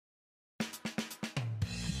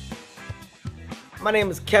My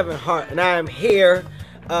name is Kevin Hart, and I am here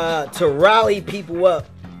to rally people up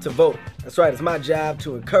to vote. That's right, it's my job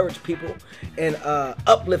to encourage people and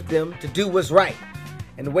uplift them to do what's right.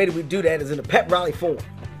 And the way that we do that is in a pep rally form.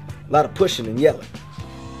 A lot of pushing and yelling,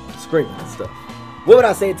 screaming and stuff. What would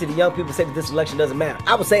I say to the young people who say that this election doesn't matter?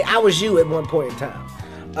 I would say I was you at one point in time.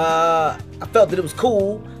 I felt that it was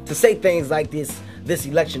cool to say things like this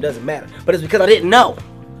election doesn't matter. But it's because I didn't know.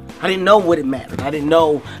 I didn't know what it mattered. I didn't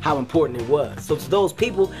know how important it was. So to those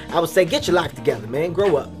people, I would say, get your life together, man.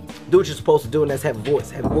 Grow up. Do what you're supposed to do, and that's have a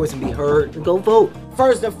voice. Have a voice and be heard, and go vote.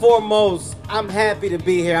 First and foremost, I'm happy to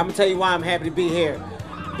be here. I'm going to tell you why I'm happy to be here.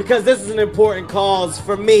 Because this is an important cause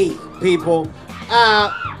for me, people.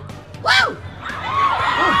 Woo!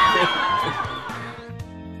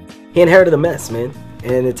 He inherited a mess, man.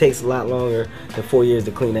 And it takes a lot longer than 4 years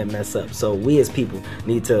to clean that mess up. So we as people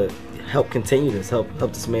need to help continue this, help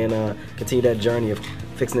this man continue that journey of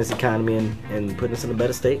fixing this economy and putting us in a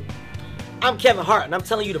better state. I'm Kevin Hart, and I'm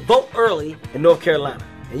telling you to vote early in North Carolina.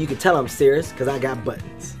 And you can tell I'm serious because I got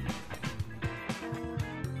buttons.